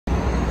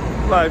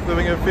Life,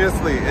 living it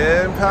fiercely,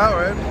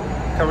 empowered.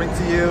 Coming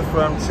to you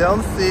from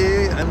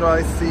Chelsea,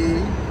 NYC,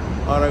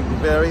 on a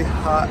very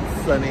hot,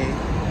 sunny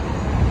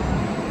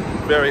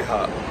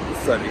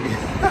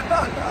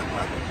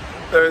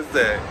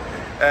Thursday.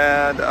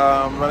 And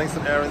running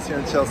some errands here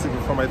in Chelsea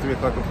before my 3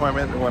 o'clock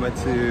appointment. I wanted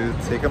to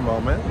take a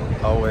moment,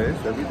 always,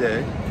 every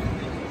day,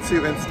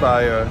 to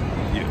inspire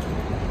you.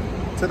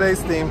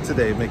 Today's theme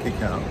today, make it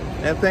count.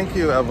 And thank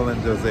you, Evelyn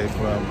Jose,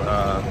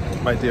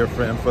 from my dear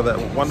friend, for that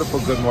wonderful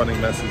good morning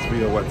message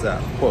via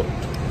WhatsApp. Quote,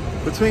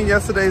 between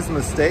yesterday's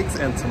mistakes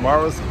and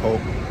tomorrow's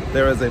hope,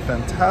 there is a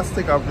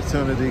fantastic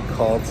opportunity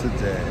called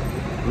today.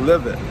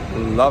 Live it,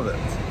 love it.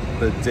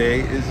 The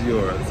day is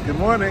yours. Good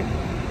morning.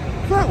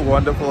 Isn't that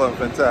wonderful and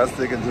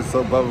fantastic and just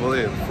so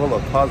bubbly and full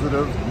of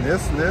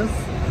positiveness?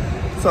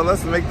 So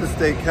let's make this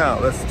day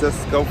count. Let's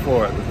just go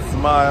for it. Let's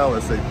smile,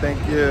 let's say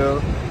thank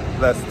you.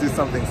 Let's do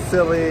something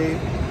silly,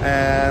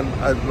 and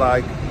I'd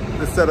like,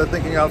 instead of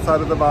thinking outside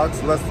of the box,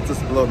 let's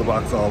just blow the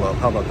box all up.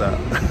 How about that?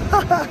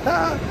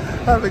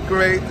 Have a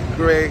great,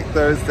 great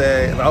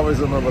Thursday, and always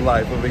remember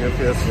life, living it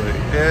fiercely,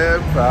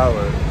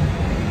 empowered.